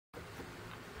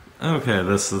Okay,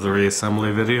 this is the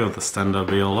reassembly video of the Stenda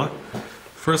Beholla.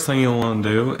 First thing you'll want to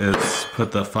do is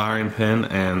put the firing pin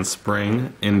and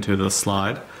spring into the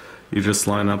slide. You just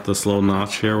line up this little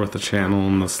notch here with the channel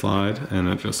in the slide and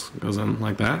it just goes in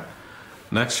like that.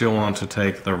 Next you'll want to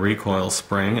take the recoil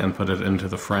spring and put it into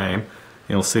the frame.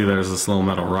 You'll see there's this little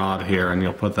metal rod here and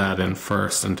you'll put that in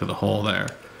first into the hole there.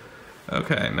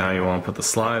 Okay, now you want to put the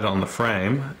slide on the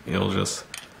frame. You'll just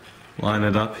line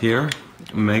it up here.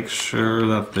 Make sure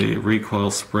that the recoil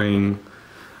spring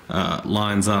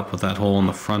lines up with that hole in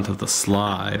the front of the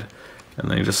slide, and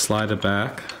then you just slide it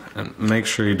back and make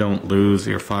sure you don't lose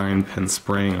your firing pin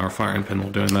spring or firing pin while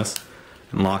doing this,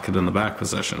 and lock it in the back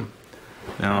position.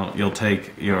 Now you'll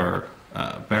take your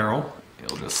barrel,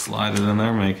 you'll just slide it in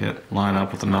there, make it line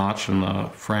up with the notch in the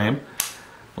frame,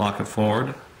 lock it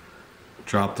forward,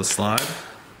 drop the slide,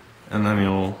 and then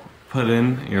you'll put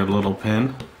in your little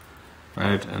pin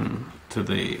right into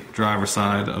the driver's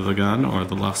side of the gun or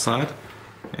the left side.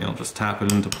 And you'll just tap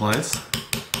it into place.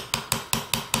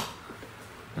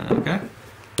 Okay.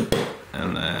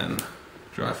 And then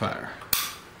dry fire.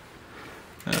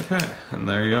 Okay, and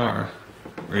there you are.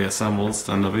 Reassembled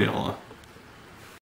Stenda Beholla.